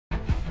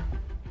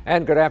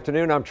And good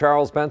afternoon, I'm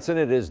Charles Benson.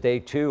 It is day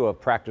 2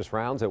 of practice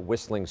rounds at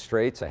Whistling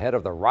Straits ahead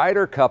of the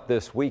Ryder Cup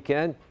this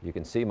weekend. You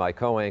can see my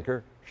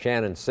co-anchor,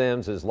 Shannon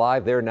Sims, is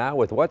live there now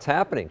with what's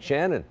happening.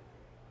 Shannon.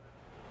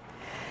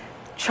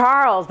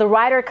 Charles, the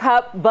Ryder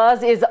Cup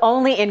buzz is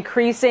only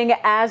increasing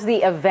as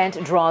the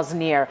event draws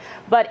near.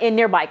 But in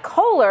nearby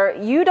Kohler,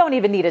 you don't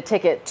even need a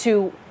ticket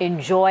to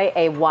enjoy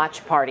a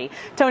watch party.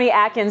 Tony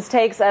Atkins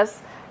takes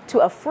us to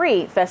a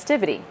free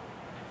festivity.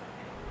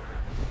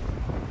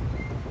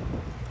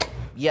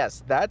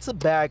 Yes, that's a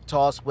bag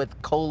toss with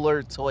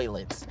Kohler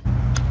toilets.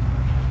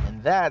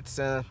 And that's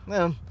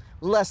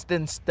less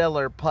than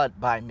stellar putt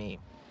by me.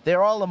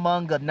 They're all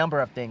among a number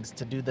of things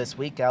to do this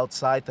week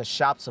outside the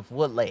shops of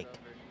Woodlake.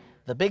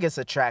 The biggest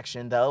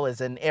attraction, though,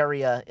 is an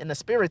area in a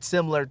spirit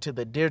similar to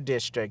the Deer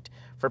District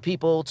for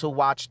people to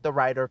watch the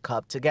Ryder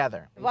Cup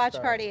together. Watch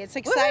party, it's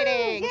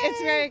exciting.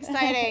 It's very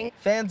exciting.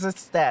 Fans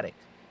ecstatic.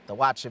 The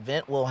watch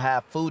event will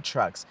have food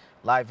trucks,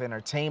 live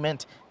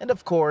entertainment, and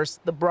of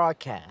course, the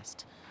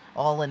broadcast.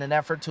 All in an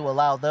effort to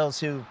allow those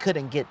who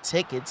couldn't get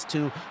tickets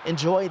to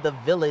enjoy the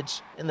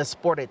village and the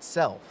sport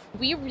itself.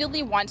 We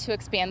really want to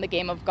expand the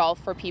game of golf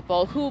for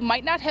people who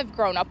might not have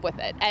grown up with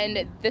it,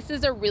 and this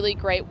is a really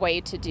great way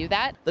to do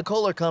that. The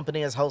Kohler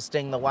Company is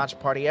hosting the watch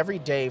party every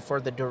day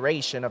for the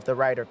duration of the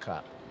Ryder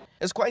Cup.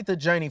 It's quite the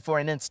journey for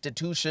an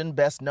institution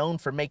best known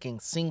for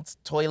making sinks,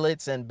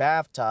 toilets, and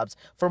bathtubs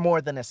for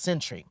more than a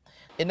century.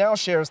 It now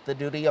shares the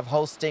duty of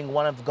hosting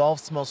one of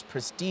golf's most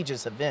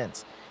prestigious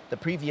events. The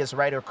previous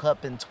Ryder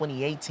Cup in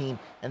 2018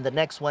 and the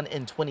next one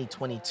in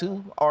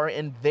 2022 are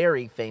in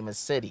very famous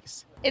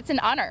cities. It's an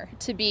honor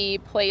to be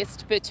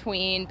placed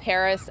between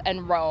Paris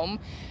and Rome,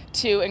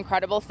 two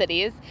incredible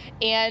cities,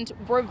 and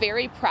we're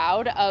very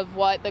proud of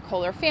what the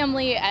Kohler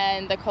family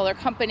and the Kohler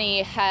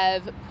Company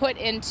have put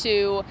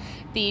into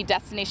the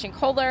destination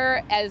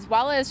Kohler, as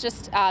well as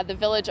just the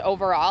village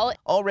overall.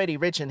 Already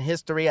rich in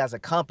history as a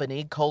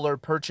company, Kohler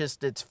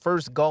purchased its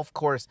first golf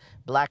course,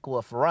 Black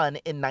Wolf Run,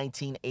 in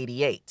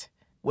 1988.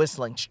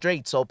 Whistling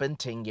Straits opened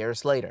 10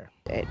 years later.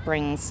 It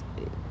brings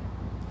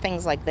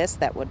things like this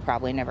that would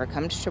probably never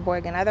come to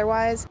Sheboygan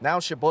otherwise. Now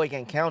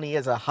Sheboygan County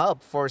is a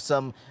hub for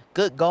some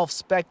good golf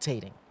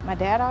spectating. My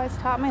dad always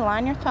taught me,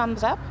 line your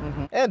thumbs up.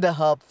 And a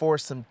hub for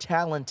some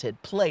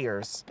talented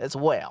players as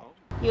well.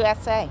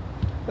 USA,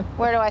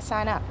 where do I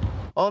sign up?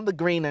 On the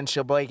green in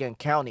Sheboygan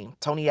County,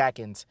 Tony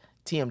Atkins,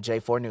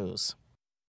 TMJ4 News.